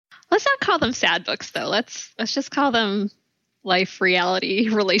Let's not call them sad books, though. Let's just call them life reality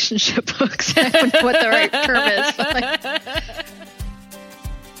relationship books. I don't know what the right term is. But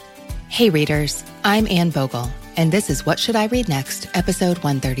Hey readers, I'm Anne Bogle, and this is What Should I Read Next, episode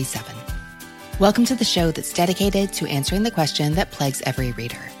 137. Welcome to the show that's dedicated to answering the question that plagues every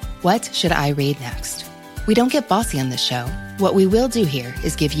reader. What should I read next? We don't get bossy on this show. What we will do here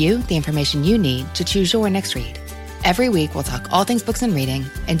is give you the information you need to choose your next read. Every week, we'll talk all things books and reading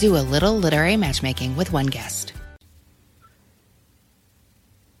and do a little literary matchmaking with one guest.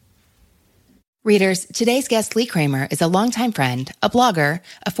 Readers, today's guest, Lee Kramer, is a longtime friend, a blogger,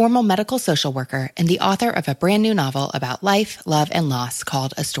 a former medical social worker, and the author of a brand new novel about life, love, and loss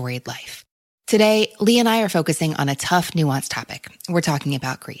called A Storied Life. Today, Lee and I are focusing on a tough, nuanced topic. We're talking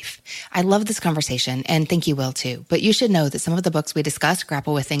about grief. I love this conversation and think you will too, but you should know that some of the books we discuss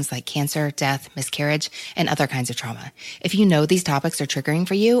grapple with things like cancer, death, miscarriage, and other kinds of trauma. If you know these topics are triggering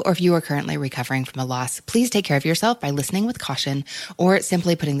for you, or if you are currently recovering from a loss, please take care of yourself by listening with caution or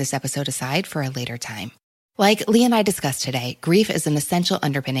simply putting this episode aside for a later time. Like Lee and I discussed today, grief is an essential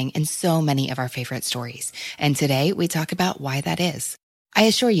underpinning in so many of our favorite stories. And today we talk about why that is. I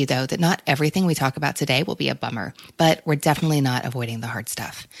assure you, though, that not everything we talk about today will be a bummer, but we're definitely not avoiding the hard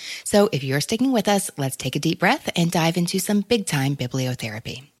stuff. So if you're sticking with us, let's take a deep breath and dive into some big-time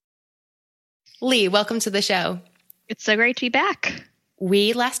bibliotherapy. Lee, welcome to the show. it's so great to be back.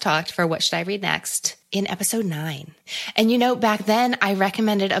 We last talked for What Should I Read Next in episode 9. And you know, back then I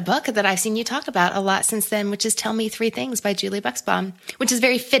recommended a book that I've seen you talk about a lot since then, which is Tell Me Three Things by Julie Buxbaum, which is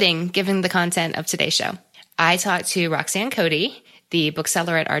very fitting given the content of today's show. I talked to Roxanne Cody, the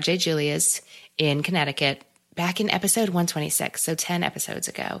bookseller at R.J. Julia's in Connecticut, back in episode 126, so 10 episodes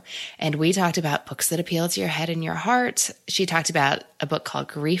ago. And we talked about books that appeal to your head and your heart. She talked about a book called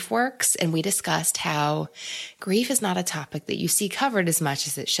Grief Works, and we discussed how grief is not a topic that you see covered as much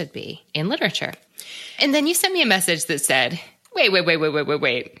as it should be in literature. And then you sent me a message that said, wait.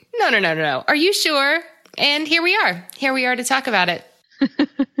 No. Are you sure? And here we are. Here we are to talk about it.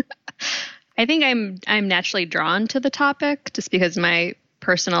 I think I'm naturally drawn to the topic just because of my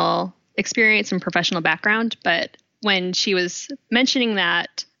personal experience and professional background. But when she was mentioning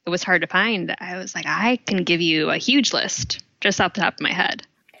that it was hard to find, I was like, I can give you a huge list just off the top of my head.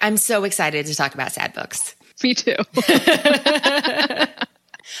 I'm so excited to talk about sad books. Me too.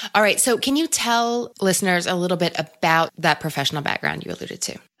 All right. So can you tell listeners a little bit about that professional background you alluded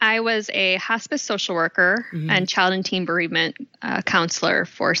to? I was a hospice social worker and child and teen bereavement counselor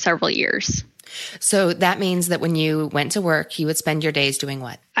for several years. So that means that when you went to work, you would spend your days doing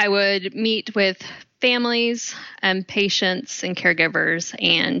what? I would meet with families and patients and caregivers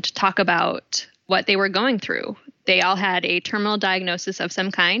and talk about what they were going through. They all had a terminal diagnosis of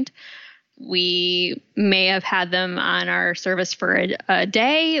some kind. We may have had them on our service for a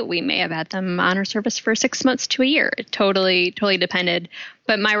day. We may have had them on our service for 6 months to a year. It totally depended.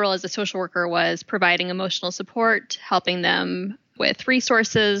 But my role as a social worker was providing emotional support, helping them with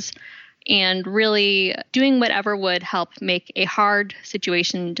resources, and really doing whatever would help make a hard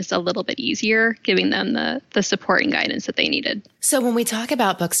situation just a little bit easier, giving them the support and guidance that they needed. So when we talk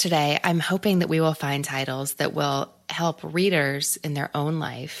about books today, I'm hoping that we will find titles that will help readers in their own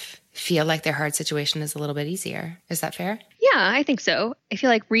life feel like their hard situation is a little bit easier. Is that fair? Yeah, I think so. I feel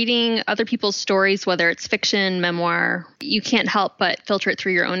like reading other people's stories, whether it's fiction, memoir, you can't help but filter it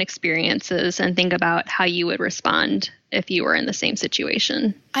through your own experiences and think about how you would respond if you were in the same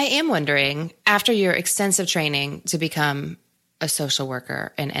situation. I am wondering, after your extensive training to become a social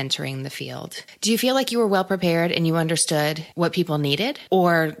worker and entering the field, do you feel like you were well prepared and you understood what people needed?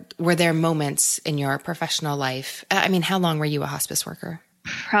 Or were there moments in your professional life? I mean, how long were you a hospice worker?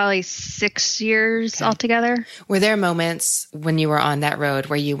 Probably 6 years altogether. Were there moments when you were on that road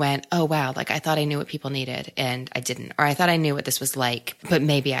where you went, oh, wow, like I thought I knew what people needed and I didn't, or I thought I knew what this was like, but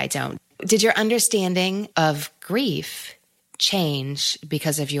maybe I don't? Did your understanding of grief change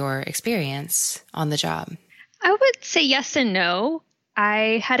because of your experience on the job? I would say yes and no.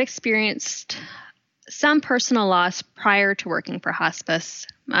 I had experienced some personal loss prior to working for hospice.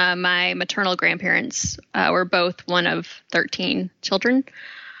 My maternal grandparents were both one of 13 children.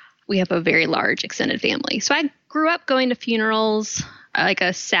 We have a very large extended family. So I grew up going to funerals, like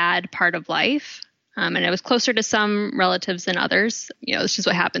a sad part of life. And I was closer to some relatives than others. You know, it's just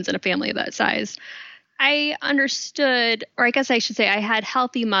what happens in a family of that size. I understood, or I guess I should say I had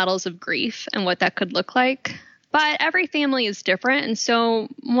healthy models of grief and what that could look like. But every family is different. And so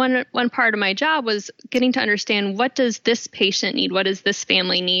one part of my job was getting to understand, what does this patient need? What does this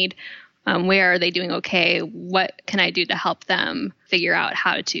family need? Where are they doing okay? What can I do to help them figure out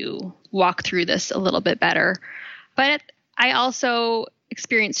how to walk through this a little bit better? But I also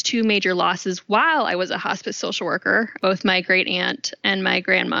experienced two major losses while I was a hospice social worker. Both my great aunt and my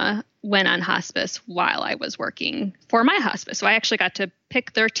grandma went on hospice while I was working for my hospice. So I actually got to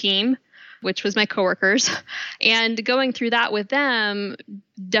pick their team, which was my coworkers. And going through that with them,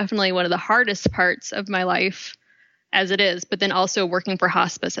 definitely one of the hardest parts of my life as it is, but then also working for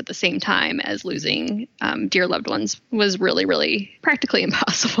hospice at the same time as losing dear loved ones was really, really practically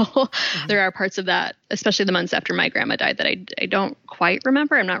impossible. Mm-hmm. There are parts of that, especially the months after my grandma died, that I don't quite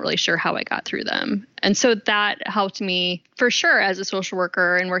remember. I'm not really sure how I got through them. And so that helped me for sure as a social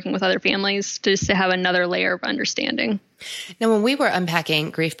worker and working with other families just to have another layer of understanding. Now, when we were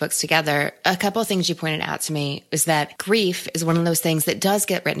unpacking grief books together, a couple of things you pointed out to me is that grief is one of those things that does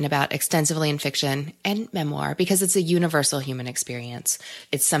get written about extensively in fiction and memoir because it's a universal human experience.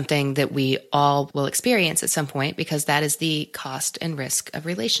 It's something that we all will experience at some point because that is the cost and risk of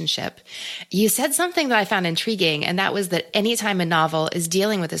relationship. You said something that I found intriguing, and that was that anytime a novel is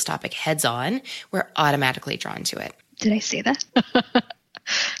dealing with this topic heads on, we're automatically drawn to it. Did I say that?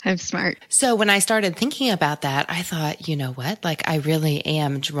 I'm smart. So when I started thinking about that, I thought, you know what? Like, I really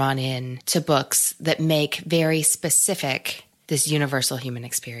am drawn in to books that make very specific this universal human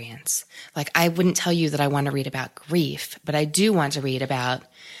experience. Like, I wouldn't tell you that I want to read about grief, but I do want to read about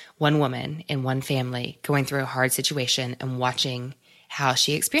one woman in one family going through a hard situation and watching how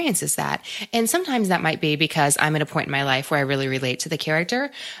she experiences that. And sometimes that might be because I'm at a point in my life where I really relate to the character.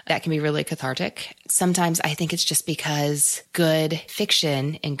 That can be really cathartic. Sometimes I think it's just because good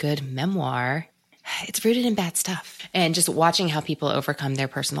fiction and good memoir, it's rooted in bad stuff. And just watching how people overcome their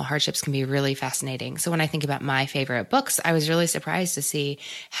personal hardships can be really fascinating. So when I think about my favorite books, I was really surprised to see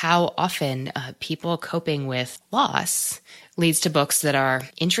how often people coping with loss leads to books that are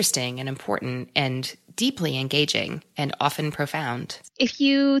interesting and important and deeply engaging and often profound. If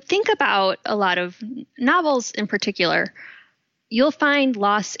you think about a lot of novels in particular, you'll find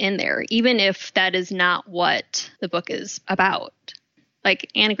loss in there, even if that is not what the book is about. Like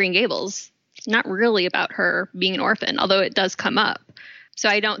Anne of Green Gables, it's not really about her being an orphan, although it does come up. So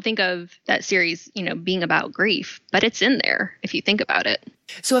I don't think of that series, being about grief, but it's in there if you think about it.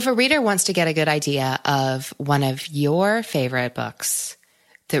 So if a reader wants to get a good idea of one of your favorite books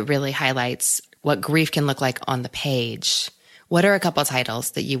that really highlights what grief can look like on the page, what are a couple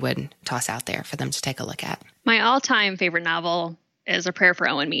titles that you would toss out there for them to take a look at? My all-time favorite novel is A Prayer for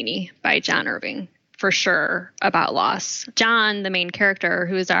Owen Meany by John Irving, for sure, about loss. John, the main character,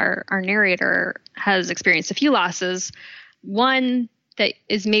 who is our narrator, has experienced a few losses. One that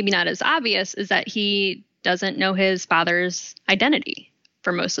is maybe not as obvious is that he doesn't know his father's identity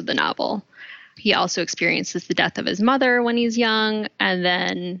for most of the novel. He also experiences the death of his mother when he's young, and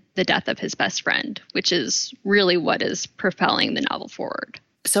then the death of his best friend, which is really what is propelling the novel forward.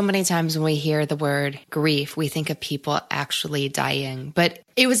 So many times when we hear the word grief, we think of people actually dying. But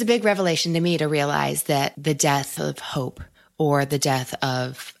it was a big revelation to me to realize that the death of hope or the death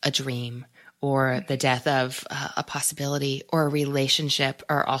of a dream or the death of a possibility or a relationship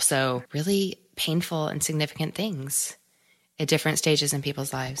are also really painful and significant things at different stages in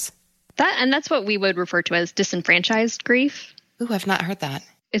people's lives. That's what we would refer to as disenfranchised grief. Ooh, I've not heard that.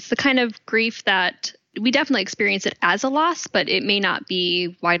 It's the kind of grief that we definitely experience it as a loss, but it may not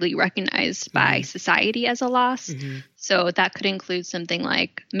be widely recognized by society as a loss. Mm-hmm. So that could include something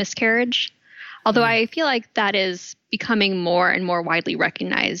like miscarriage. Although I feel like that is becoming more and more widely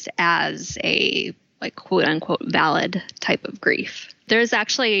recognized as a quote unquote valid type of grief. There's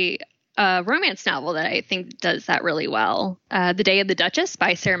actually a romance novel that I think does that really well. The Day of the Duchess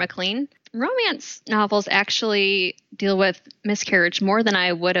by Sarah MacLean. Romance novels actually deal with miscarriage more than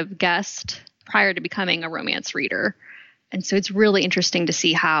I would have guessed prior to becoming a romance reader. And so it's really interesting to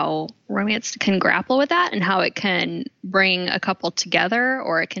see how romance can grapple with that and how it can bring a couple together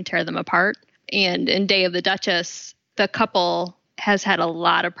or it can tear them apart. And in Day of the Duchess, the couple has had a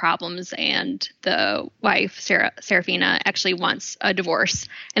lot of problems, and the wife, Seraphina, actually wants a divorce.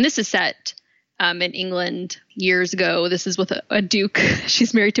 And this is set in England years ago. This is with a duke.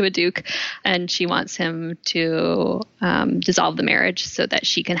 She's married to a duke, and she wants him to dissolve the marriage so that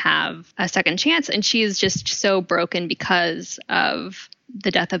she can have a second chance. And she is just so broken because of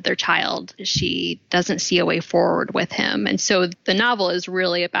the death of their child. She doesn't see a way forward with him. And so the novel is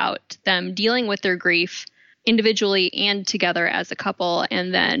really about them dealing with their grief individually and together as a couple,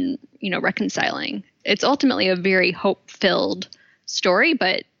 and then, reconciling. It's ultimately a very hope-filled story,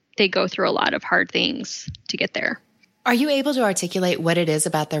 but they go through a lot of hard things to get there. Are you able to articulate what it is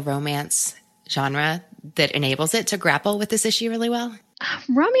about the romance genre that enables it to grapple with this issue really well?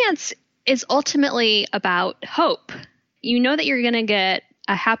 Romance is ultimately about hope. You know that you're going to get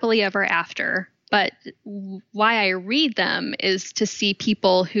a happily ever after, But why I read them is to see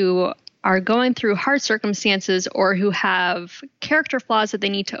people who are going through hard circumstances or who have character flaws that they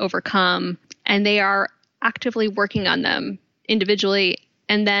need to overcome, and they are actively working on them individually.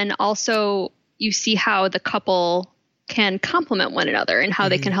 And then also you see how the couple can complement one another and how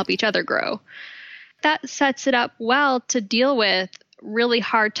they can help each other grow. That sets it up well to deal with really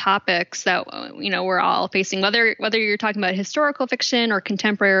hard topics that, we're all facing, whether you're talking about historical fiction or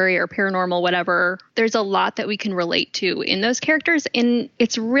contemporary or paranormal, whatever. There's a lot that we can relate to in those characters. And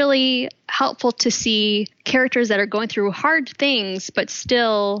it's really helpful to see characters that are going through hard things, but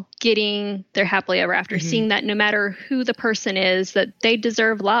still getting their happily ever after, seeing that no matter who the person is, that they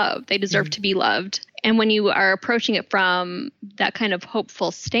deserve love. They deserve to be loved. And when you are approaching it from that kind of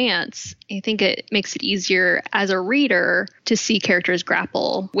hopeful stance, I think it makes it easier as a reader to see characters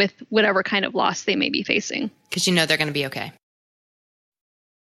grapple with whatever kind of loss they may be facing. Because they're going to be okay.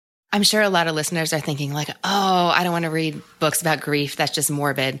 I'm sure a lot of listeners are thinking like, oh, I don't want to read books about grief. That's just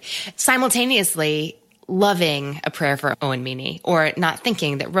morbid. Simultaneously loving A Prayer for Owen Meany, or not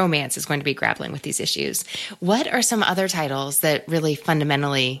thinking that romance is going to be grappling with these issues. What are some other titles that really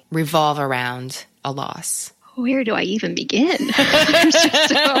fundamentally revolve around a loss? Where do I even begin?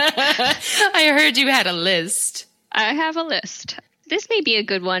 I heard you had a list. I have a list. This may be a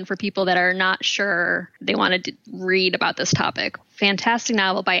good one for people that are not sure they want to read about this topic. Fantastic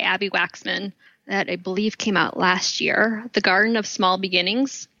novel by Abby Waxman that I believe came out last year, The Garden of Small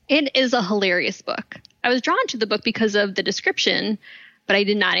Beginnings. It is a hilarious book. I was drawn to the book because of the description, but I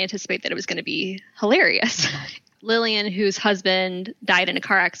did not anticipate that it was going to be hilarious. Lillian, whose husband died in a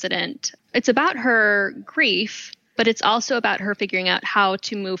car accident, it's about her grief, but it's also about her figuring out how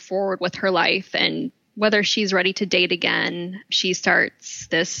to move forward with her life and whether she's ready to date again. She starts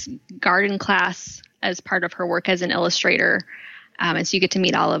this garden class as part of her work as an illustrator. And so you get to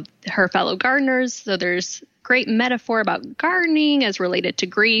meet all of her fellow gardeners. So there's great metaphor about gardening as related to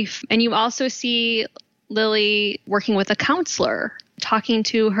grief. And you also see Lily working with a counselor, talking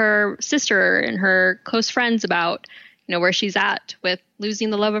to her sister and her close friends about, where she's at with losing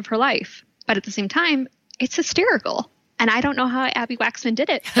the love of her life. But at the same time, it's hysterical. And I don't know how Abby Waxman did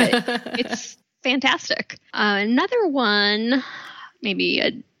it, but it's fantastic. Another one, maybe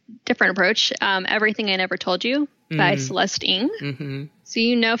a different approach, Everything I Never Told You by Celeste Ng. Mm-hmm.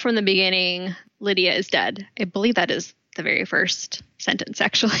 So from the beginning, Lydia is dead. I believe that is the very first sentence,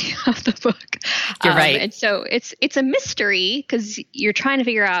 actually, of the book. You're right. And so it's a mystery because you're trying to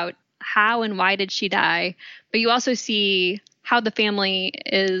figure out how and why did she die, but you also see how the family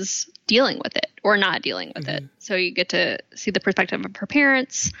is dealing with it or not dealing with it. So you get to see the perspective of her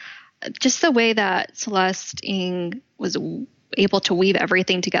parents, just the way that Celeste Ng was able to weave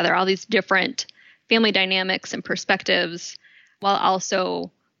everything together, all these different family dynamics and perspectives, while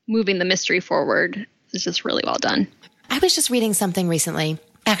also moving the mystery forward is just really well done. I was just reading something recently.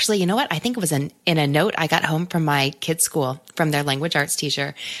 Actually, you know what? I think it was in a note I got home from my kids' school from their language arts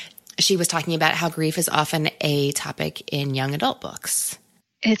teacher. She was talking about how grief is often a topic in young adult books.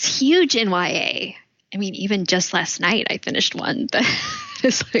 It's huge in YA. I mean, even just last night, I finished one that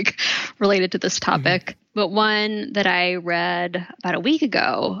is related to this topic. But one that I read about a week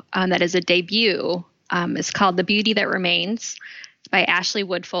ago that is a debut is called The Beauty That Remains. It's by Ashley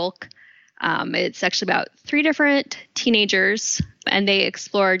Woodfolk. It's actually about 3 different teenagers, and they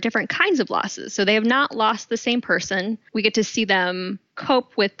explore different kinds of losses. So they have not lost the same person. We get to see them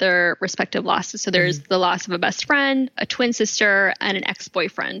cope with their respective losses. So there's the loss of a best friend, a twin sister, and an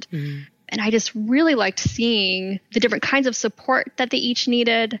ex-boyfriend. And I just really liked seeing the different kinds of support that they each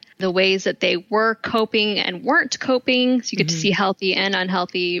needed, the ways that they were coping and weren't coping. So you get to see healthy and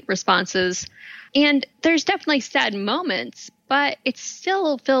unhealthy responses. And there's definitely sad moments, but it's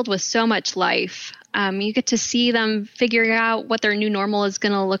still filled with so much life. You get to see them figuring out what their new normal is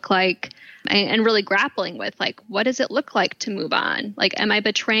going to look like and really grappling with, what does it look like to move on? Am I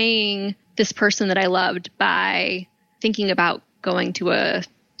betraying this person that I loved by thinking about going to a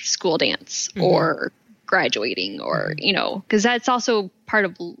school dance or graduating or, because that's also part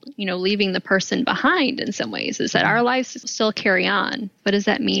of, leaving the person behind in some ways, is that our lives still carry on. What does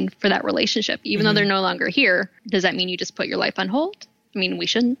that mean for that relationship? Even though they're no longer here, does that mean you just put your life on hold? I mean, we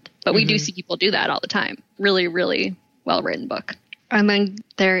shouldn't, but we do see people do that all the time. Really, really well-written book. And then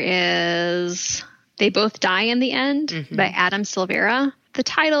there is They Both Die in the End by Adam Silvera. The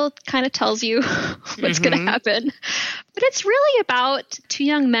title kind of tells you what's going to happen. But it's really about 2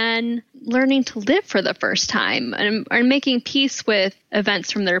 young men learning to live for the first time and making peace with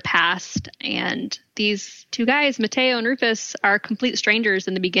events from their past. And these 2 guys, Mateo and Rufus, are complete strangers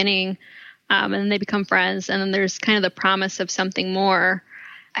in the beginning, and then they become friends. And then there's kind of the promise of something more.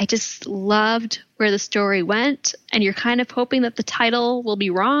 I just loved where the story went, and you're kind of hoping that the title will be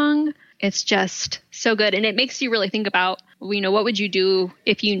wrong. It's just so good. And it makes you really think about, what would you do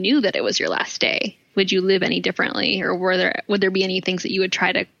if you knew that it was your last day? Would you live any differently? Or would there be any things that you would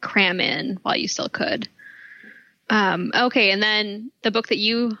try to cram in while you still could? Okay. And then the book that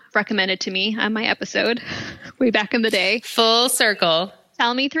you recommended to me on my episode way back in the day, Full Circle.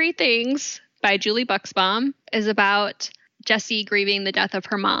 Tell Me Three Things by Julie Buxbaum, is about Jessie grieving the death of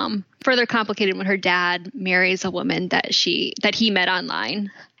her mom. Further complicated when her dad marries a woman that he met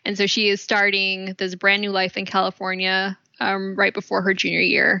online. And so she is starting this brand new life in California right before her junior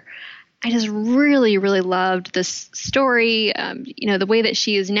year. I just really, really loved this story, the way that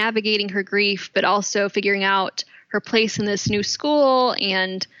she is navigating her grief, but also figuring out her place in this new school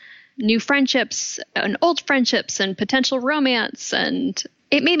and new friendships and old friendships and potential romance. And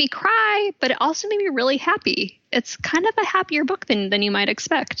it made me cry, but it also made me really happy. It's kind of a happier book than you might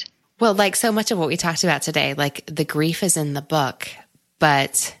expect. Well, like so much of what we talked about today, like the grief is in the book,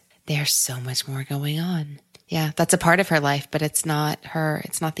 but there's so much more going on. Yeah, that's a part of her life, but it's not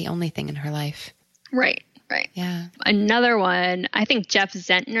the only thing in her life. Right. Yeah. Another one, I think Jeff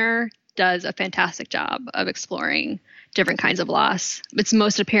Zentner does a fantastic job of exploring different kinds of loss. It's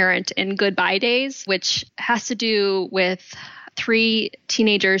most apparent in Goodbye Days, which has to do with 3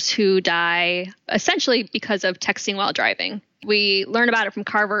 teenagers who die essentially because of texting while driving. We learn about it from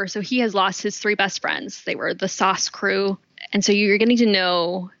Carver. So he has lost his 3 best friends. They were the Sauce crew. And so you're getting to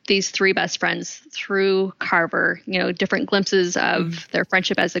know these 3 best friends through Carver, different glimpses of their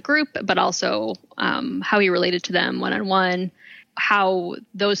friendship as a group, but also how he related to them one-on-one, how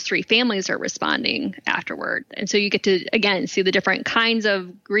those 3 families are responding afterward. And so you get to, again, see the different kinds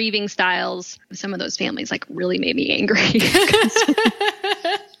of grieving styles. Some of those families really made me angry.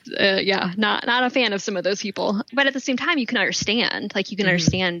 Not a fan of some of those people. But at the same time, you can understand.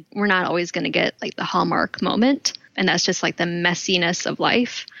 Understand we're not always going to get the Hallmark moment. And that's just the messiness of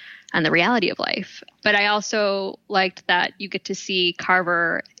life and the reality of life. But I also liked that you get to see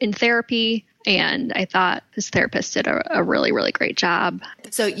Carver in therapy. And I thought his therapist did a really, really great job.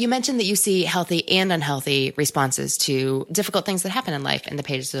 So you mentioned that you see healthy and unhealthy responses to difficult things that happen in life in the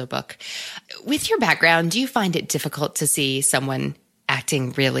pages of a book. With your background, do you find it difficult to see someone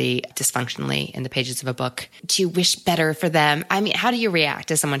acting really dysfunctionally in the pages of a book? Do you wish better for them? I mean, how do you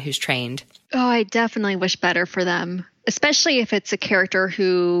react as someone who's trained? Oh, I definitely wish better for them, especially if it's a character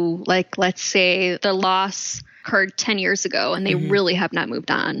who, let's say the loss occurred 10 years ago and they really have not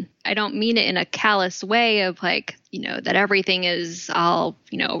moved on. I don't mean it in a callous way of that everything is all,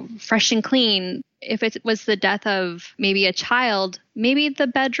 fresh and clean. If it was the death of maybe a child, maybe the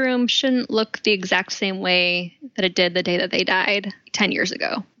bedroom shouldn't look the exact same way that it did the day that they died 10 years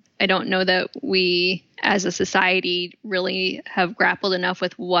ago. I don't know that we as a society really have grappled enough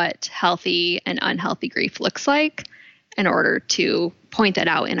with what healthy and unhealthy grief looks like in order to point that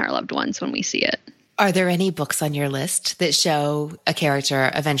out in our loved ones when we see it. Are there any books on your list that show a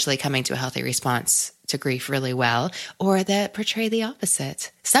character eventually coming to a healthy response to grief really well, or that portray the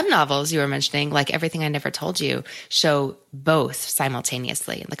opposite? Some novels you were mentioning, like Everything I Never Told You, show both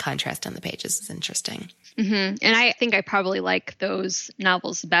simultaneously, and the contrast on the pages is interesting. And I think I probably like those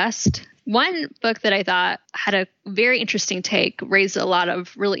novels best. One book that I thought had a very interesting take, raised a lot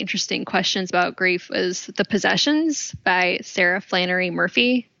of really interesting questions about grief, was The Possessions by Sarah Flannery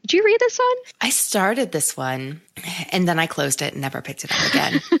Murphy. Did you read this one? I started this one, and then I closed it and never picked it up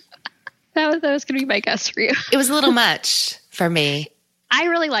again. That was going to be my guess for you. It was a little much for me. I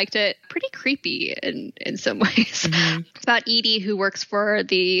really liked it. Pretty creepy in some ways. It's about Edie, who works for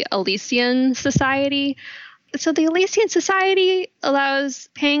the Elysian Society. So the Elysian Society allows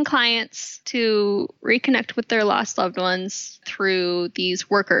paying clients to reconnect with their lost loved ones through these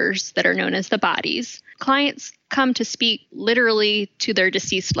workers that are known as the bodies. Clients come to speak literally to their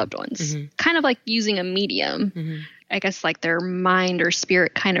deceased loved ones, kind of like using a medium. I guess their mind or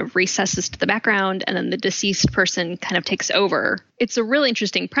spirit kind of recesses to the background, and then the deceased person kind of takes over. It's a really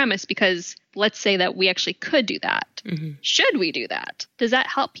interesting premise because let's say that we actually could do that. Should we do that? Does that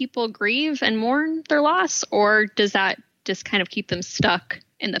help people grieve and mourn their loss, or does that just kind of keep them stuck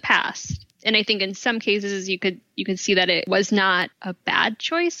in the past? And I think in some cases you could see that it was not a bad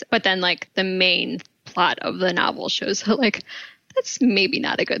choice, but then the main plot of the novel shows that that's maybe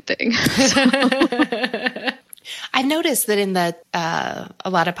not a good thing. I've noticed that in a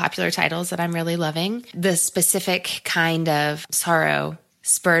lot of popular titles that I'm really loving, the specific kind of sorrow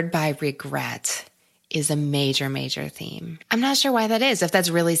spurred by regret is a major, major theme. I'm not sure why that is, if that's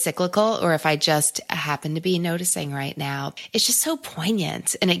really cyclical or if I just happen to be noticing right now. It's just so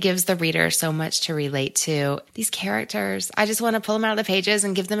poignant and it gives the reader so much to relate to. These characters, I just want to pull them out of the pages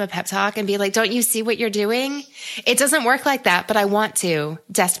and give them a pep talk and be like, don't you see what you're doing? It doesn't work like that, but I want to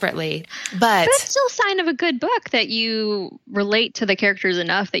desperately. But it's still a sign of a good book that you relate to the characters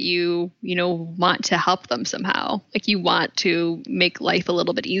enough that you want to help them somehow. Like you want to make life a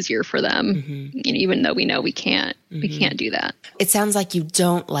little bit easier for them, even though we know we can't. We can't do that. It sounds like you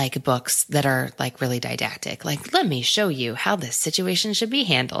don't like books that are like really didactic. Like, let me show you how this situation should be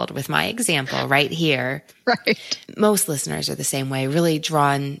handled with my example right here. Right. Most listeners are the same way, really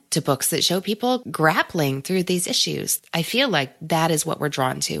drawn to books that show people grappling through these issues. I feel like that is what we're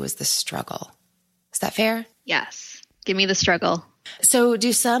drawn to, is the struggle. Is that fair? Yes. Give me the struggle. So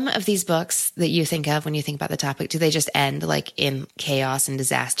do some of these books that you think of when you think about the topic, do they just end like in chaos and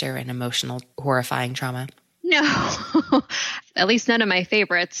disaster and emotional, horrifying trauma? No, at least none of my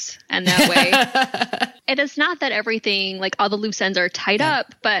favorites end that way. It is not that everything, like all the loose ends are tied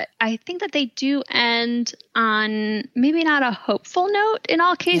up, but I think that they do end on maybe not a hopeful note in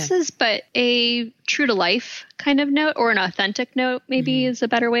all cases, but a true to life kind of note, or an authentic note maybe is a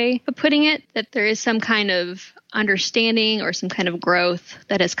better way of putting it, that there is some kind of understanding or some kind of growth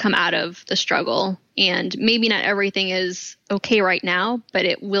that has come out of the struggle. And maybe not everything is okay right now, but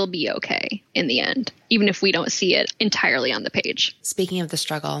it will be okay in the end, even if we don't see it entirely on the page. Speaking of the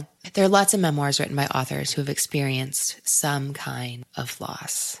struggle, there are lots of memoirs written by authors who have experienced some kind of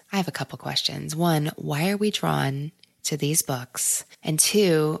loss. I have a couple questions. One, why are we drawn to these books? And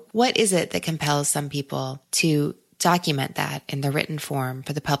two, what is it that compels some people to document that in the written form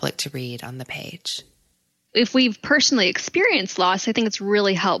for the public to read on the page? If we've personally experienced loss, I think it's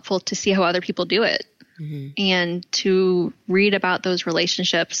really helpful to see how other people do it and to read about those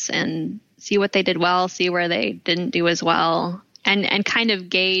relationships and see what they did well, see where they didn't do as well, and kind of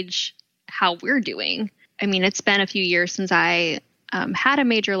gauge how we're doing. I mean, it's been a few years since I had a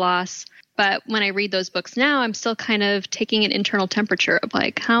major loss, but when I read those books now, I'm still kind of taking an internal temperature of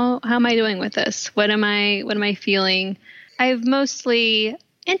like, how am I doing with this? What am I feeling? I've mostly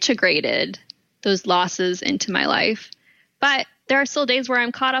integrated those losses into my life, but there are still days where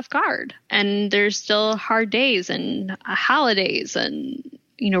I'm caught off guard, and there's still hard days and holidays, and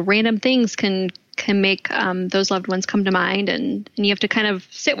random things can make those loved ones come to mind, and you have to kind of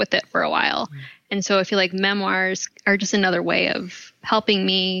sit with it for a while. And so I feel like memoirs are just another way of helping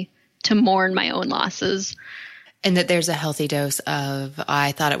me to mourn my own losses. And that there's a healthy dose of,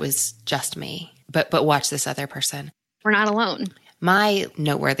 I thought it was just me, but watch this other person. We're not alone. My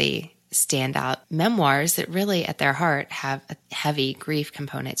noteworthy standout memoirs that really at their heart have a heavy grief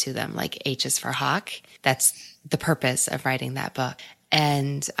component to them, like H is for Hawk. That's the purpose of writing that book.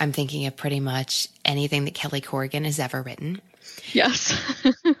 And I'm thinking of pretty much anything that Kelly Corrigan has ever written. Yes.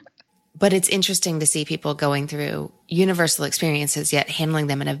 But it's interesting to see people going through universal experiences, yet handling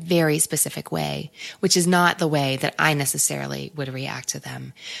them in a very specific way, which is not the way that I necessarily would react to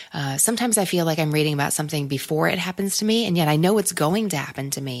them. Sometimes I feel like I'm reading about something before it happens to me, and yet I know it's going to happen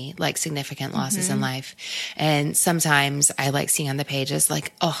to me, like significant losses in life. And sometimes I like seeing on the pages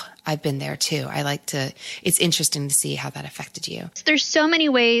like, oh, I've been there too. It's interesting to see how that affected you. There's so many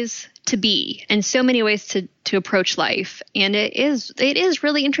ways to be and so many ways to approach life. And it is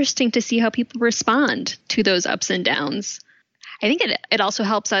really interesting to see how people respond to those ups and downs. I think it also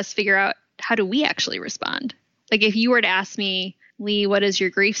helps us figure out, how do we actually respond? Like if you were to ask me, Lee, what is your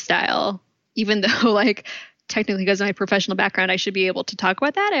grief style? Even though like technically because of my professional background, I should be able to talk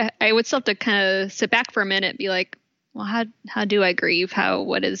about that. I would still have to kind of sit back for a minute and be like, well, how do I grieve?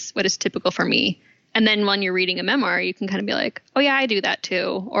 What is typical for me? And then when you're reading a memoir, you can kind of be like, oh yeah, I do that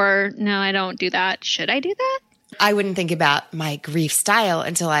too. Or no, I don't do that. Should I do that? I wouldn't think about my grief style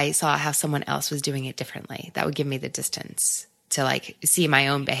until I saw how someone else was doing it differently. That would give me the distance to like see my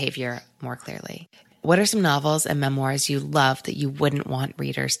own behavior more clearly. What are some novels and memoirs you love that you wouldn't want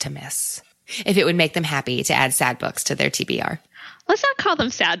readers to miss? If it would make them happy to add sad books to their TBR. Let's not call them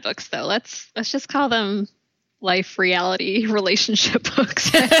sad books though. Let's just call them life reality relationship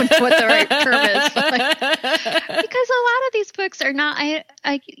books. I don't know what the right term is. But because a lot of these books are not,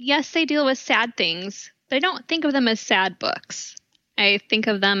 yes, they deal with sad things, but I don't think of them as sad books. I think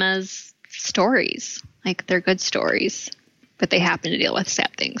of them as stories. Like they're good stories, but they happen to deal with sad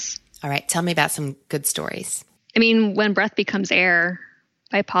things. All right. Tell me about some good stories. I mean, When Breath Becomes Air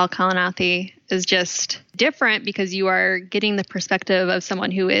by Paul Kalanithi is just different because you are getting the perspective of someone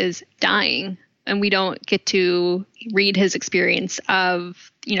who is dying. And we don't get to read his experience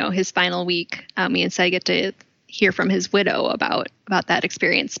of, his final week. We instead get to hear from his widow about that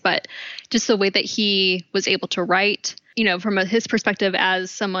experience. But just the way that he was able to write, from his perspective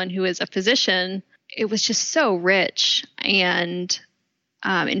as someone who is a physician, it was just so rich and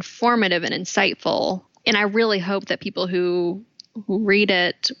informative and insightful. And I really hope that people who read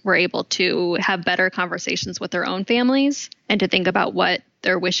it were able to have better conversations with their own families and to think about what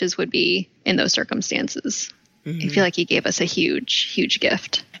their wishes would be in those circumstances. I feel like he gave us a huge, huge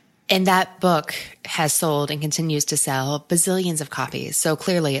gift. And that book has sold and continues to sell bazillions of copies. So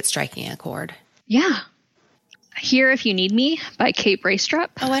clearly it's striking a chord. Yeah. Here If You Need Me by Kate Braystrup.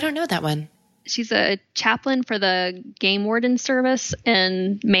 Oh, I don't know that one. She's a chaplain for the game warden service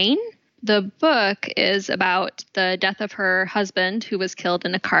in Maine. The book is about the death of her husband, who was killed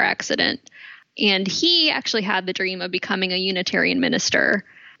in a car accident. And he actually had the dream of becoming a Unitarian minister.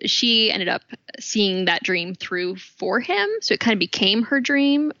 She ended up seeing that dream through for him. So it kind of became her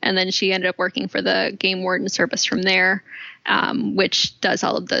dream. And then she ended up working for the game warden service from there, which does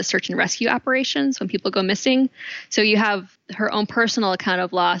all of the search and rescue operations when people go missing. So you have her own personal account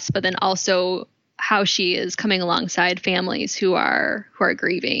of loss, but then also how she is coming alongside families who are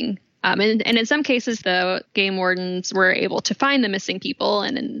grieving. And in some cases, the game wardens were able to find the missing people.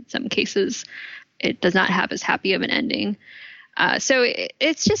 And in some cases, it does not have as happy of an ending. So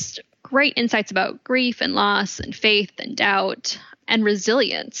it's just great insights about grief and loss and faith and doubt and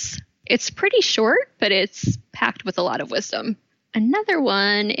resilience. It's pretty short, but it's packed with a lot of wisdom. Another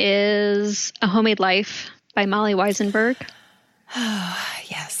one is A Homemade Life by Molly Weisenberg. Oh,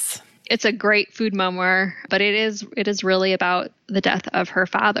 yes. It's a great food memoir, but it is really about the death of her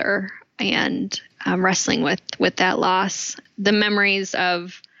father and wrestling with that loss. The memories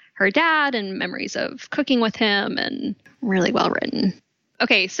of her dad and memories of cooking with him, and really well written.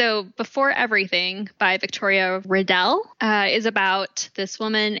 Okay, so Before Everything by Victoria Riddell is about this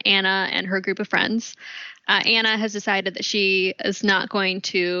woman, Anna, and her group of friends. Anna has decided that she is not going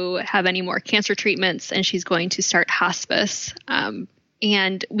to have any more cancer treatments, and she's going to start hospice.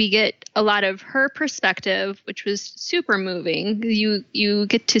 And we get a lot of her perspective, which was super moving. You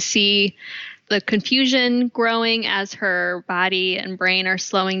get to see the confusion growing as her body and brain are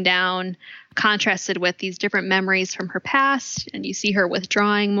slowing down, contrasted with these different memories from her past. And you see her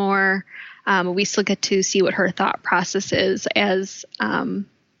withdrawing more. We still get to see what her thought process is as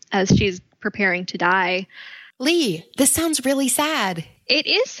she's preparing to die. Lee, this sounds really sad. It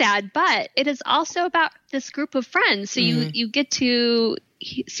is sad, but it is also about this group of friends. So you get to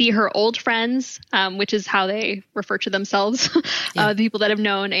see her old friends, which is how they refer to themselves, the people that have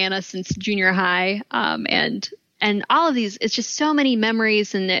known Anna since junior high. And all of these, it's just so many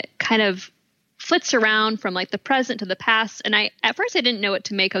memories, and it kind of flits around from like the present to the past. And at first I didn't know what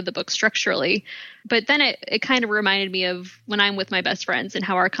to make of the book structurally, but then it kind of reminded me of when I'm with my best friends and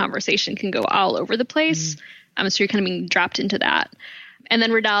how our conversation can go all over the place. So you're kind of being dropped into that. And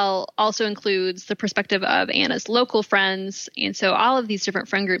then Riddell also includes the perspective of Anna's local friends. And so all of these different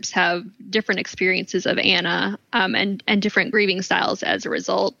friend groups have different experiences of Anna, and different grieving styles as a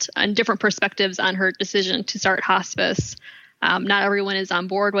result, and different perspectives on her decision to start hospice. Not everyone is on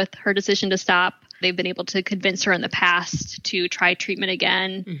board with her decision to stop. They've been able to convince her in the past to try treatment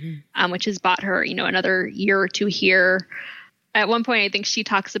again, which has bought her, another year or two here. At one point, I think she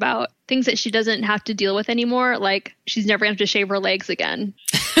talks about things that she doesn't have to deal with anymore, like she's never going to have to shave her legs again.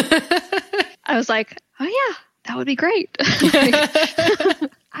 I was like, oh yeah, that would be great.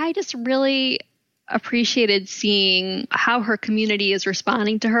 I just really appreciated seeing how her community is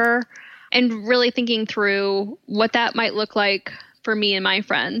responding to her, and really thinking through what that might look like for me and my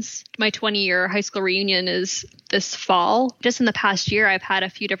friends. My 20-year high school reunion is this fall. Just in the past year, I've had a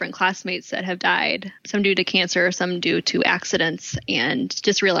few different classmates that have died, some due to cancer, some due to accidents, and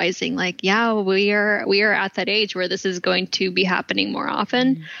just realizing we are at that age where this is going to be happening more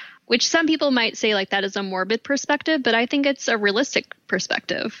often, which some people might say that is a morbid perspective, but I think it's a realistic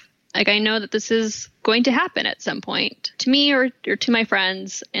perspective. I know that this is going to happen at some point to me or to my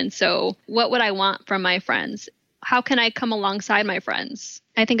friends. And so what would I want from my friends? How can I come alongside my friends?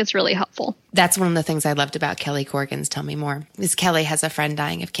 I think it's really helpful. That's one of the things I loved about Kelly Corrigan's Tell Me More, is Kelly has a friend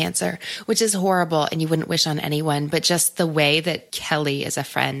dying of cancer, which is horrible and you wouldn't wish on anyone. But just the way that Kelly is a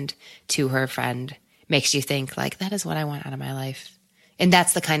friend to her friend makes you think that is what I want out of my life. And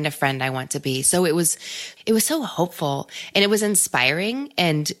that's the kind of friend I want to be. So it was so hopeful, and it was inspiring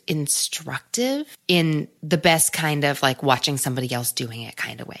and instructive in the best kind of watching somebody else doing it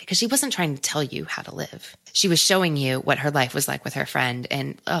kind of way. Because she wasn't trying to tell you how to live. She was showing you what her life was like with her friend.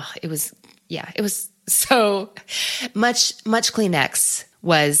 And it was so much Kleenex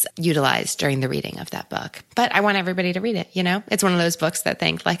was utilized during the reading of that book. But I want everybody to read it, you know? It's one of those books that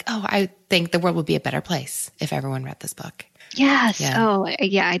think like, oh, I think the world would be a better place if everyone read this book. Yes. Yeah. Oh,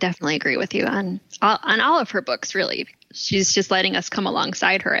 yeah, I definitely agree with you on all of her books, really. She's just letting us come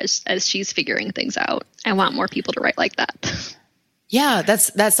alongside her as she's figuring things out. I want more people to write like that. Yeah,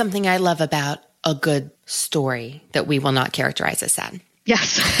 that's something I love about a good story that we will not characterize as sad.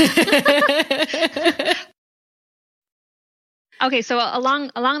 Yes. Okay, so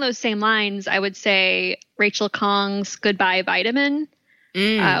along those same lines, I would say Rachel Khong's Goodbye Vitamin,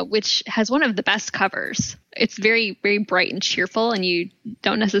 which has one of the best covers. It's very, very bright and cheerful, and you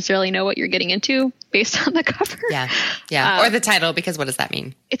don't necessarily know what you're getting into based on the cover. Yeah. Or the title, because what does that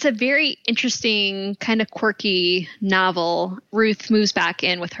mean? It's a very interesting, kind of quirky novel. Ruth moves back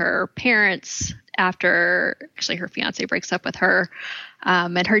in with her parents after actually her fiance breaks up with her,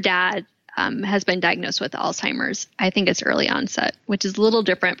 and her dad has been diagnosed with Alzheimer's. I think it's early onset, which is a little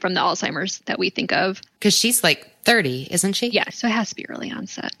different from the Alzheimer's that we think of. Because she's like 30, isn't she? Yeah, so it has to be early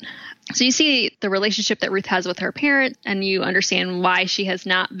onset. So you see the relationship that Ruth has with her parent, and you understand why she has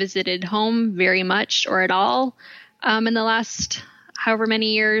not visited home very much or at all in the last however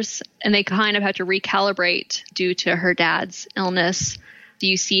many years. And they kind of have to recalibrate due to her dad's illness.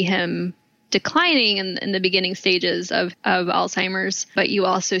 You see him declining in the beginning stages of Alzheimer's, but you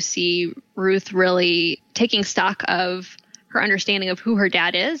also see Ruth really taking stock of her understanding of who her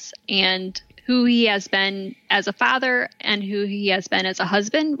dad is and who he has been as a father and who he has been as a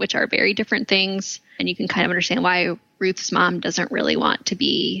husband, which are very different things. And you can kind of understand why Ruth's mom doesn't really want to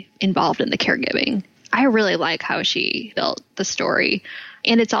be involved in the caregiving. I really like how she built the story.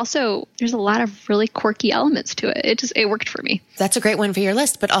 And it's also, there's a lot of really quirky elements to it. It worked for me. That's a great one for your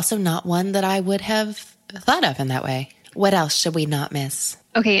list, but also not one that I would have thought of in that way. What else should we not miss?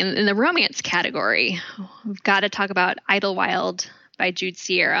 Okay, in the romance category, we've got to talk about Idlewild by Jude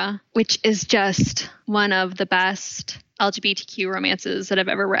Sierra, which is just one of the best LGBTQ romances that I've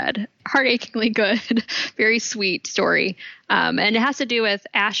ever read. Heartachingly good, very sweet story. And it has to do with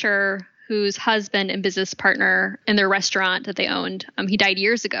Asher, whose husband and business partner in their restaurant that they owned. He died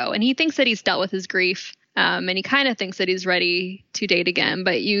years ago, and he thinks that he's dealt with his grief. And he kind of thinks that he's ready to date again,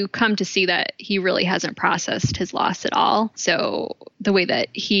 but you come to see that he really hasn't processed his loss at all. So the way that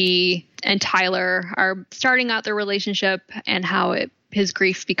he and Tyler are starting out their relationship and how his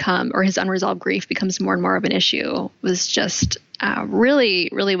grief his unresolved grief becomes more and more of an issue was just really,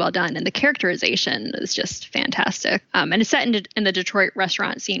 really well done. And the characterization is just fantastic. And it's set in the Detroit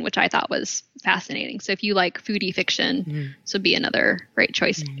restaurant scene, which I thought was fascinating. So if you like foodie fiction, this would be another great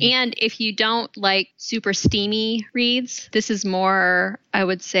choice. And if you don't like super steamy reads, this is more, I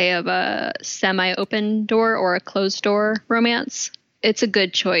would say, of a semi-open door or a closed door romance. It's a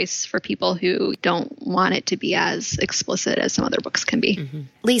good choice for people who don't want it to be as explicit as some other books can be.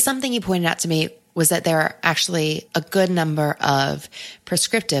 Lee, something you pointed out to me was that there are actually a good number of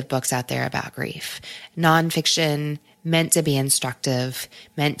prescriptive books out there about grief. Nonfiction, meant to be instructive,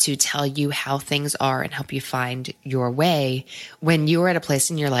 meant to tell you how things are and help you find your way when you're at a place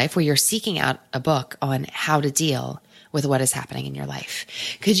in your life where you're seeking out a book on how to deal with what is happening in your life.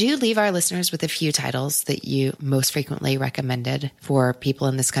 Could you leave our listeners with a few titles that you most frequently recommended for people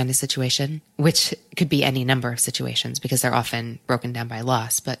in this kind of situation, which could be any number of situations because they're often broken down by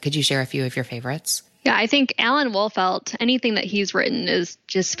loss, but could you share a few of your favorites? Yeah, I think Alan Wolfelt, anything that he's written is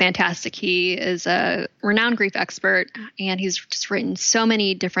just fantastic. He is a renowned grief expert, and he's just written so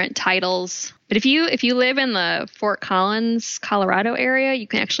many different titles. But if you live in the Fort Collins, Colorado area, you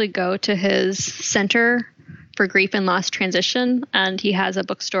can actually go to his center for grief and loss transition, and he has a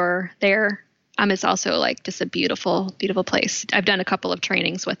bookstore there. It's also like just a beautiful, beautiful place. I've done a couple of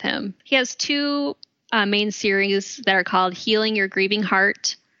trainings with him. He has two main series that are called Healing Your Grieving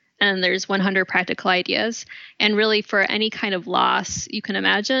Heart, and there's 100 Practical Ideas. And really for any kind of loss you can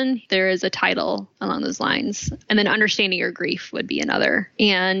imagine, there is a title along those lines. And then Understanding Your Grief would be another.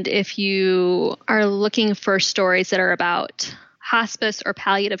 And if you are looking for stories that are about hospice or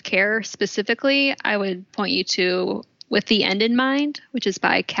palliative care specifically, I would point you to With the End in Mind, which is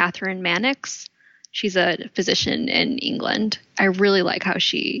by Catherine Mannix. She's a physician in England. I really like how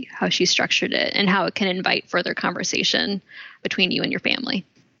she structured it and how it can invite further conversation between you and your family.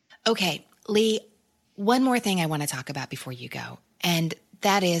 Okay, Lee, one more thing I want to talk about before you go. And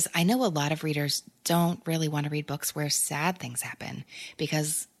that is, I know a lot of readers don't really want to read books where sad things happen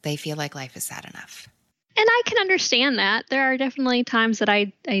because they feel like life is sad enough. And I can understand that. There are definitely times that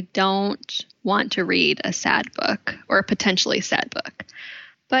I don't want to read a sad book or a potentially sad book.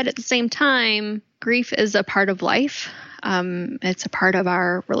 But at the same time, grief is a part of life. It's a part of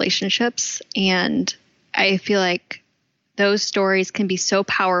our relationships. And I feel like those stories can be so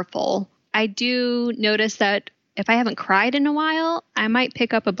powerful. I do notice that if I haven't cried in a while, I might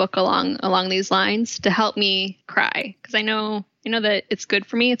pick up a book along these lines to help me cry, because I know that it's good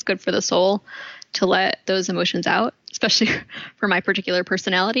for me. It's good for the soul to let those emotions out, especially for my particular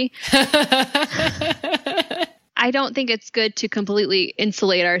personality. I don't think it's good to completely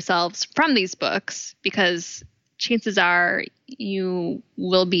insulate ourselves from these books, because chances are you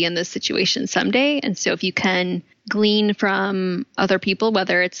will be in this situation someday. And so if you can glean from other people,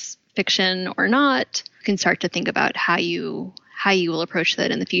 whether it's fiction or not, you can start to think about how you will approach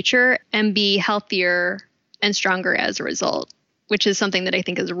that in the future and be healthier and stronger as a result, which is something that I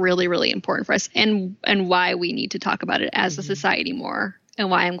think is really, really important for us, and why we need to talk about it as a society more, and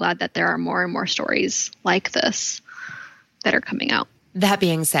why I'm glad that there are more and more stories like this that are coming out. That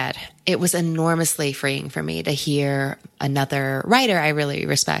being said, it was enormously freeing for me to hear another writer I really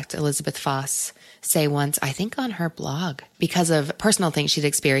respect, Elizabeth Foss, say once, I think on her blog, because of personal things she'd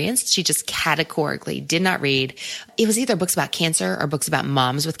experienced, she just categorically did not read. It was either books about cancer or books about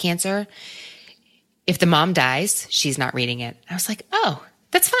moms with cancer. If the mom dies, she's not reading it. I was like, oh,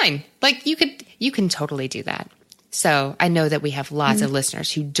 that's fine. Like you can totally do that. So I know that we have lots of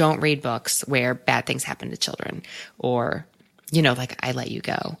listeners who don't read books where bad things happen to children, or, like I Let You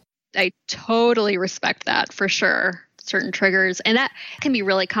Go. I totally respect that, for sure. Certain triggers. And that can be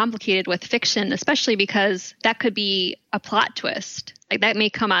really complicated with fiction, especially because that could be a plot twist. Like that may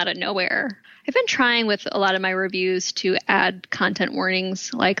come out of nowhere. I've been trying with a lot of my reviews to add content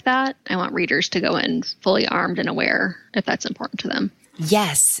warnings like that. I want readers to go in fully armed and aware if that's important to them.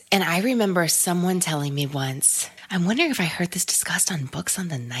 Yes. And I remember someone telling me once, I'm wondering if I heard this discussed on Books on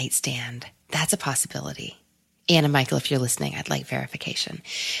the Nightstand. That's a possibility. Anna Michael, if you're listening, I'd like verification.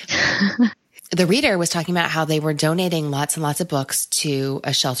 The reader was talking about how they were donating lots and lots of books to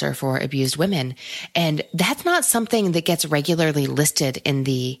a shelter for abused women. And that's not something that gets regularly listed in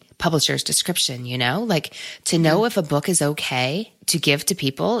the publisher's description, like to know if a book is okay to give to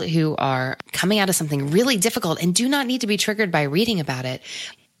people who are coming out of something really difficult and do not need to be triggered by reading about it.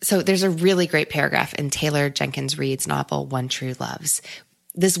 So there's a really great paragraph in Taylor Jenkins Reid's novel, One True Loves.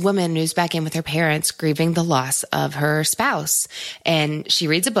 This woman moves back in with her parents, grieving the loss of her spouse. And she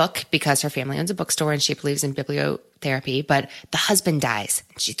reads a book because her family owns a bookstore and she believes in bibliotherapy, but the husband dies.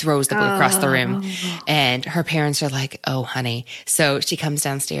 She throws the book across the room and her parents are like, oh, honey. So she comes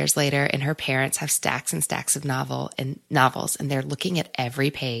downstairs later and her parents have stacks and stacks of novels and they're looking at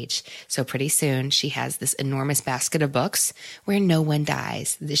every page. So pretty soon she has this enormous basket of books where no one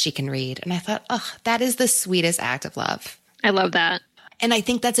dies that she can read. And I thought, oh, that is the sweetest act of love. I love that. And I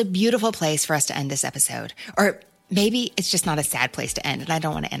think that's a beautiful place for us to end this episode. Or maybe it's just not a sad place to end, and I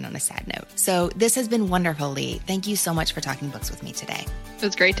don't want to end on a sad note. So this has been wonderful, Lee. Thank you so much for talking books with me today. It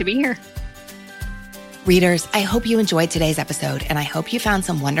was great to be here. Readers, I hope you enjoyed today's episode, and I hope you found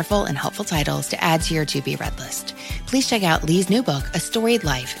some wonderful and helpful titles to add to your to-be-read list. Please check out Lee's new book, A Storied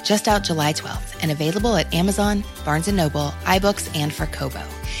Life, just out July 12th, and available at Amazon, Barnes & Noble, iBooks, and for Kobo.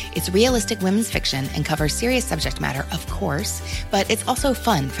 It's realistic women's fiction and covers serious subject matter, of course, but it's also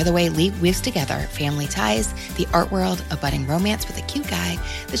fun for the way Lee weaves together family ties, the art world, a budding romance with a cute guy,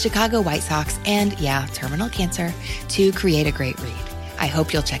 the Chicago White Sox, and, terminal cancer, to create a great read. I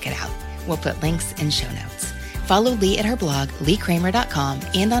hope you'll check it out. We'll put links in show notes. Follow Lee at her blog, leekramer.com,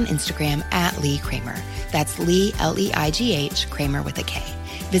 and on Instagram at Lee Kramer. That's Lee, Leigh, Kramer with a K.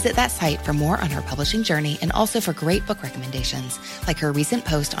 Visit that site for more on her publishing journey and also for great book recommendations, like her recent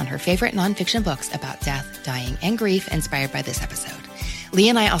post on her favorite nonfiction books about death, dying, and grief inspired by this episode. Lee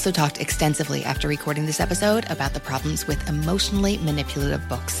and I also talked extensively after recording this episode about the problems with emotionally manipulative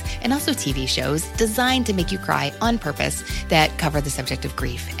books and also TV shows designed to make you cry on purpose that cover the subject of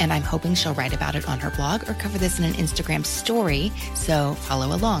grief. And I'm hoping she'll write about it on her blog or cover this in an Instagram story, so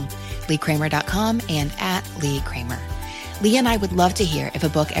follow along. leekramer.com and at Lee Kramer. Lee and I would love to hear if a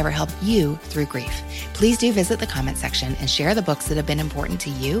book ever helped you through grief. Please do visit the comment section and share the books that have been important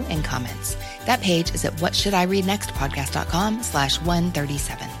to you in comments. That page is at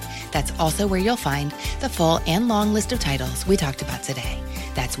whatshouldireadnextpodcast.com/137. That's also where you'll find the full and long list of titles we talked about today.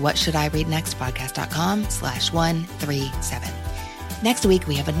 That's whatshouldireadnextpodcast.com/137. Next week,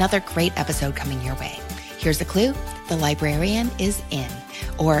 we have another great episode coming your way. Here's the clue. The librarian is in.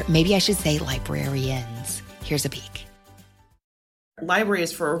 Or maybe I should say librarians. Here's a peek.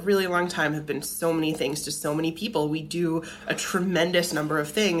 libraries for a really long time have been so many things to so many people. We do a tremendous number of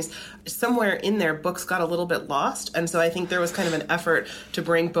things. Somewhere in there, books got a little bit lost. And so I think there was kind of an effort to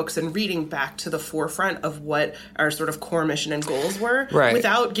bring books and reading back to the forefront of what our sort of core mission and goals were,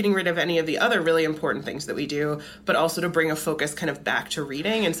 without getting rid of any of the other really important things that we do, but also to bring a focus kind of back to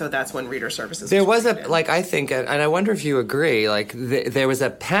reading. And so that's when Reader Services there was I think, and I wonder if you agree, there was a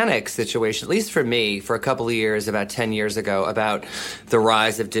panic situation, at least for me, for a couple of years, about 10 years ago, about the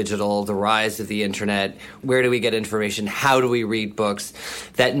rise of digital, the rise of the internet. Where do we get information? How do we read books?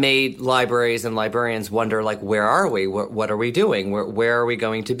 That made libraries and librarians wonder, where are we? What are we doing? Where are we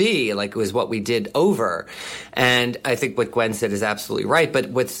going to be? It was what we did over. And I think what Gwen said is absolutely right. But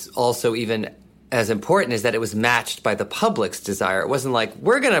what's also even as important is that it was matched by the public's desire. It wasn't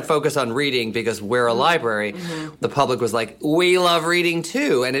we're going to focus on reading because we're a library. Mm-hmm. The public was we love reading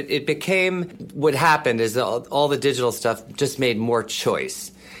too. And it became, what happened is all the digital stuff just made more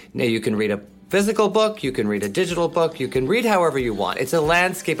choice. Now you can read a physical book, you can read a digital book, you can read however you want. It's a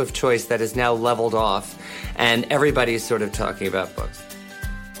landscape of choice that is now leveled off, and everybody's sort of talking about books.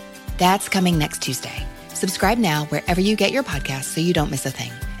 That's coming next Tuesday. Subscribe now wherever you get your podcasts so you don't miss a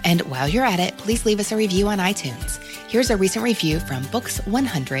thing. And while you're at it, please leave us a review on iTunes. Here's a recent review from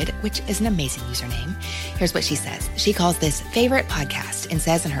Books100, which is an amazing username. Here's what she says. She calls this favorite podcast and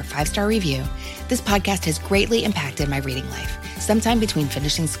says in her 5-star review, "This podcast has greatly impacted my reading life. Sometime between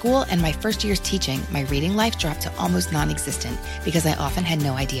finishing school and my first year's teaching, my reading life dropped to almost non-existent because I often had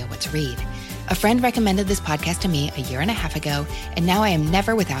no idea what to read. A friend recommended this podcast to me a year and a half ago, and now I am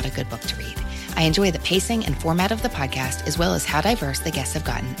never without a good book to read. I enjoy the pacing and format of the podcast, as well as how diverse the guests have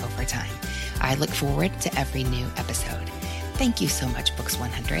gotten over time. I look forward to every new episode." Thank you so much,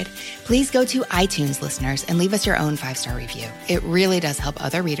 Books100. Please go to iTunes, listeners, and leave us your own 5-star review. It really does help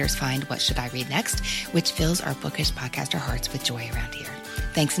other readers find What Should I Read Next, which fills our bookish podcaster hearts with joy around here.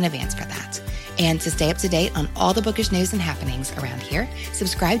 Thanks in advance for that. And to stay up to date on all the bookish news and happenings around here,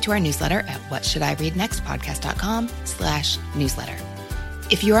 subscribe to our newsletter at whatshouldireadnextpodcast.com/newsletter.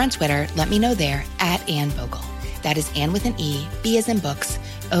 If you're on Twitter, let me know there at Anne Vogel. That is Anne with an E, B as in books,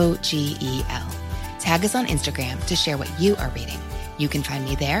 OGEL. Tag us on Instagram to share what you are reading. You can find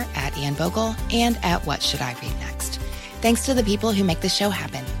me there at Anne Vogel and at What Should I Read Next. Thanks to the people who make the show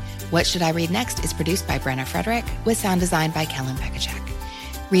happen. What Should I Read Next is produced by Brenna Frederick with sound design by Kellen Pekacek.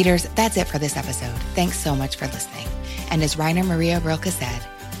 Readers, that's it for this episode. Thanks so much for listening. And as Rainer Maria Rilke said,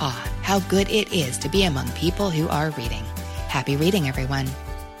 how good it is to be among people who are reading. Happy reading, everyone.